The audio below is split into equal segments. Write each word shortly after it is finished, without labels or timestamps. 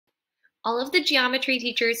All of the geometry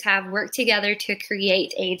teachers have worked together to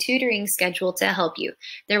create a tutoring schedule to help you.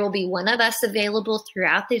 There will be one of us available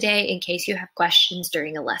throughout the day in case you have questions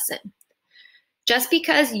during a lesson. Just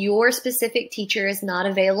because your specific teacher is not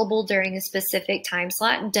available during a specific time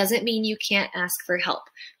slot doesn't mean you can't ask for help.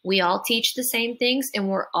 We all teach the same things and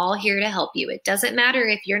we're all here to help you. It doesn't matter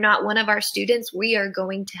if you're not one of our students, we are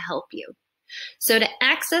going to help you. So to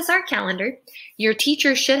access our calendar, your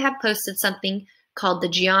teacher should have posted something called the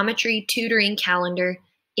Geometry Tutoring Calendar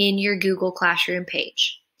in your Google Classroom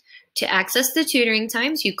page. To access the tutoring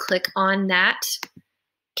times, you click on that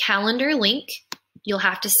calendar link. You'll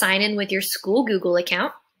have to sign in with your school Google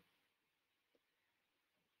account.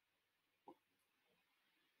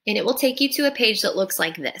 And it will take you to a page that looks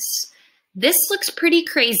like this. This looks pretty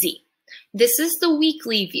crazy. This is the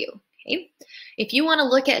weekly view. Okay? If you want to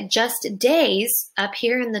look at just days, up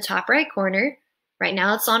here in the top right corner, right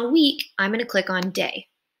now it's on week, I'm going to click on day.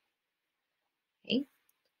 Okay.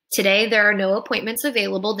 Today there are no appointments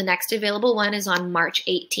available. The next available one is on March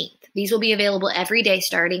 18th. These will be available every day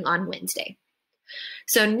starting on Wednesday.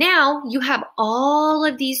 So now you have all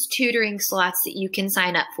of these tutoring slots that you can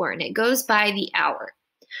sign up for, and it goes by the hour.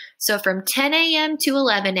 So from 10 a.m. to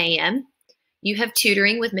 11 a.m., you have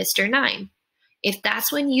tutoring with Mr. 9. If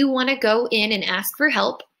that's when you want to go in and ask for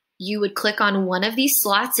help, you would click on one of these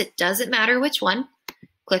slots. It doesn't matter which one.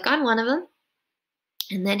 Click on one of them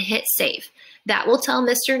and then hit save. That will tell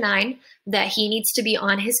Mr. 9 that he needs to be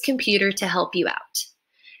on his computer to help you out.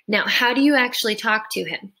 Now, how do you actually talk to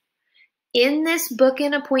him? In this book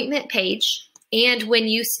an appointment page, and when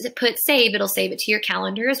you put save, it'll save it to your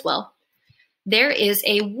calendar as well. There is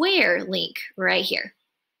a where link right here.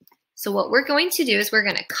 So what we're going to do is we're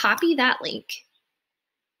going to copy that link.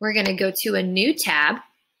 We're going to go to a new tab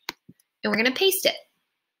and we're going to paste it.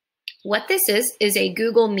 What this is a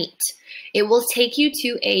Google Meet. It will take you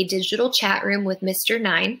to a digital chat room with Mr.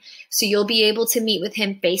 9, so you'll be able to meet with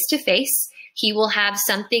him face to face. He will have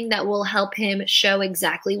something that will help him show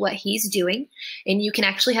exactly what he's doing, and you can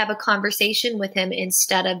actually have a conversation with him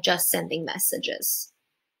instead of just sending messages.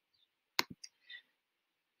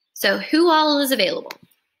 So who all is available?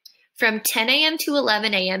 From 10 a.m. to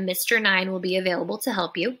 11 a.m., Mr. 9 will be available to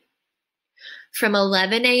help you. From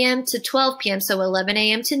 11 a.m. to 12 p.m., so 11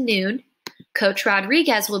 a.m. to noon, Coach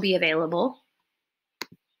Rodriguez will be available.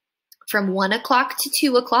 From 1 o'clock to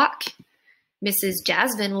 2 o'clock, Mrs.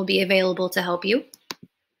 Jasmine will be available to help you.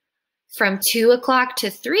 From 2 o'clock to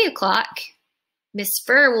 3 o'clock, Miss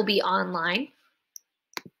Fur will be online.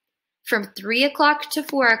 From 3 o'clock to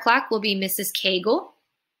 4 o'clock will be Mrs. Cagle.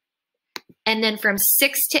 And then from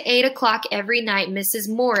 6 to 8 o'clock every night, Mrs.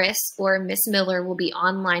 Morris or Miss Miller will be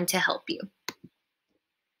online to help you.